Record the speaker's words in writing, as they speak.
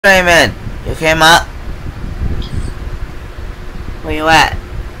Craymen, you okay, Ma? Where you at?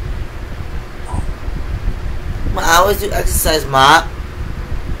 Ma, I always do exercise, Ma.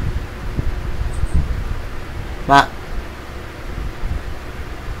 Ma.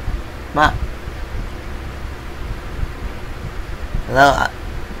 Ma.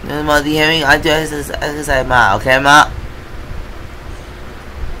 Hello? Ma, do you hear me? I do exercise, Ma. Okay, Ma?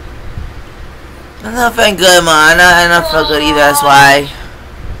 I'm not feeling good, Ma. I don't feel good either, that's why.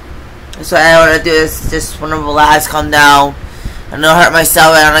 That's why I want to do this. Just want to relax, calm down. I don't hurt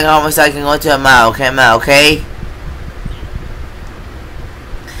myself. I don't hurt myself. I can go to a Ma. Okay, Ma. Okay.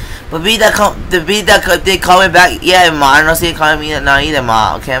 But the beat that they call me back. Yeah, Ma. I don't see it calling me now either,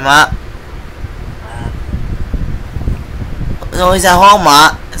 Ma. Okay, Ma. No, he's at home,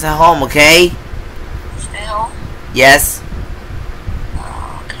 Ma. It's at home. Okay. Stay home. Yes.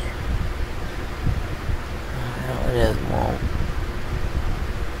 Oh, okay. I don't know what it is, Mom.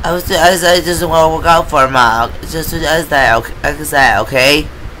 I just want to work out for him, Ma. Just as that, okay?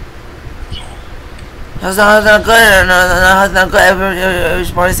 That's not good. No, that's not good.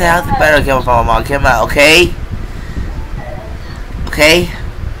 Every morning say healthy better. Okay, from Ma. Okay, Ma. Okay? Okay?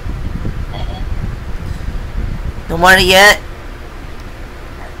 No money yet?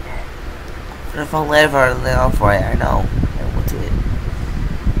 For the phone later for it. I know. I won't do it.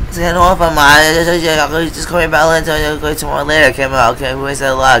 I don't know if I'm just call me back until I'll go tomorrow later. Okay, Ma. Okay, we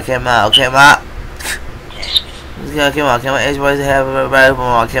said a lot. Okay, Ma. Okay, Ma. Okay, Ma. Okay, Ma. Everybody's have a better.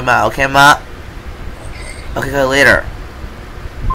 Okay, Ma. Okay, Ma. Okay, go later.